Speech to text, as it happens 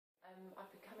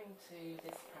coming to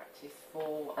this practice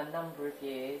for a number of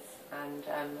years, and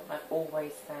I've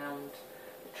always found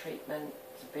the treatment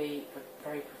to be a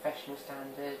very professional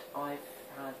standard. I've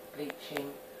had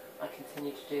bleaching, I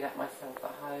continue to do that myself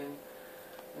at home,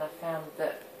 and I found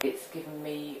that it's given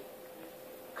me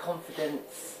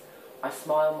confidence. I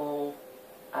smile more,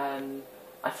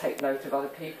 I take note of other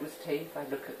people's teeth. I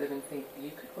look at them and think, you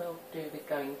could well do with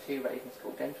going to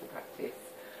Ravenscourt dental practice.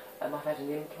 I've had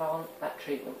an implant. That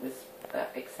treatment was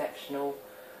exceptional.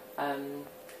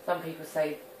 Some people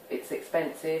say it's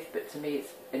expensive, but to me it's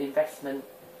an investment.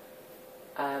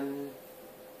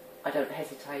 I don't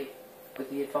hesitate with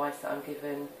the advice that I'm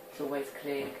given. It's always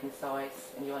clear,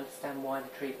 concise, and you understand why the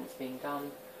treatment's being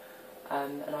done.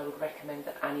 And I would recommend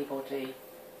that anybody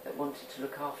that wanted to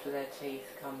look after their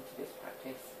teeth come to this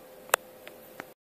practice.